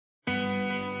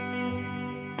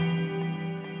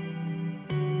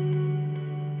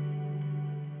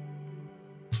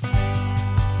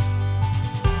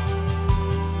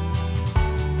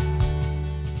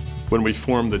When we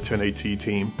formed the 10AT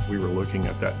team, we were looking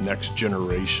at that next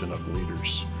generation of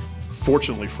leaders.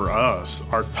 Fortunately for us,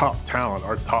 our top talent,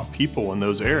 our top people in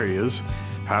those areas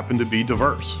happen to be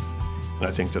diverse. And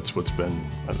I think that's what's been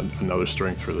another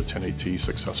strength for the 10AT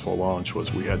successful launch,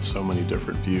 was we had so many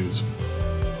different views.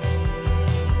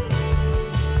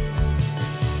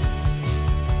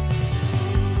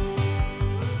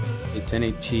 The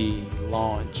 10AT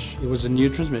launch, it was a new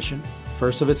transmission,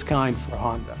 first of its kind for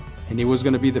Honda. And it was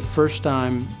going to be the first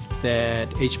time that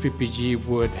HPPG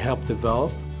would help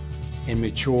develop and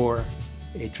mature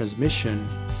a transmission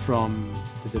from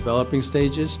the developing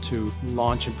stages to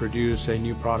launch and produce a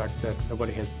new product that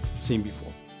nobody had seen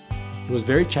before. It was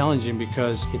very challenging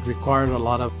because it required a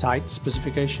lot of tight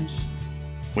specifications.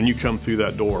 When you come through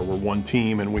that door, we're one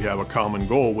team and we have a common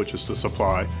goal, which is to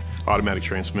supply automatic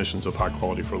transmissions of high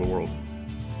quality for the world.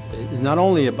 It's not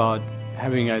only about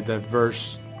having a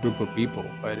diverse group of people,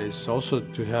 but it's also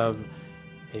to have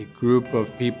a group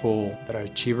of people that are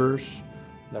achievers,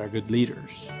 that are good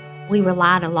leaders. We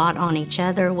relied a lot on each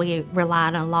other. We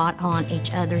relied a lot on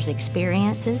each other's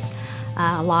experiences,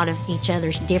 a lot of each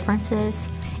other's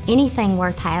differences. Anything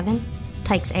worth having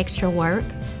takes extra work,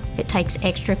 it takes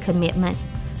extra commitment,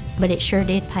 but it sure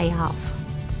did pay off.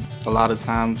 A lot of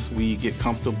times we get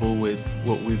comfortable with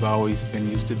what we've always been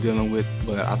used to dealing with,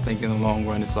 but I think in the long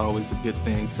run it's always a good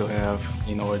thing to have,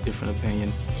 a different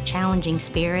opinion. The challenging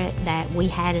spirit that we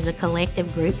had as a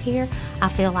collective group here, I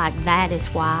feel like that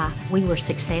is why we were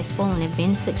successful and have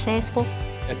been successful.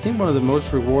 I think one of the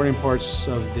most rewarding parts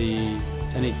of the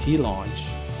 10AT launch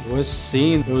was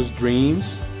seeing those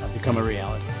dreams become a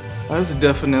reality. It's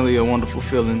definitely a wonderful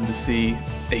feeling to see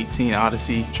 18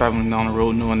 Odyssey traveling down the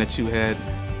road knowing that you had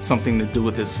something to do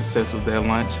with the success of that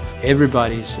launch.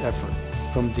 Everybody's effort,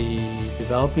 from the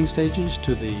developing stages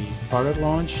to the product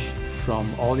launch,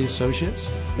 from all the associates,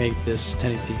 make this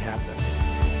 10AT happen.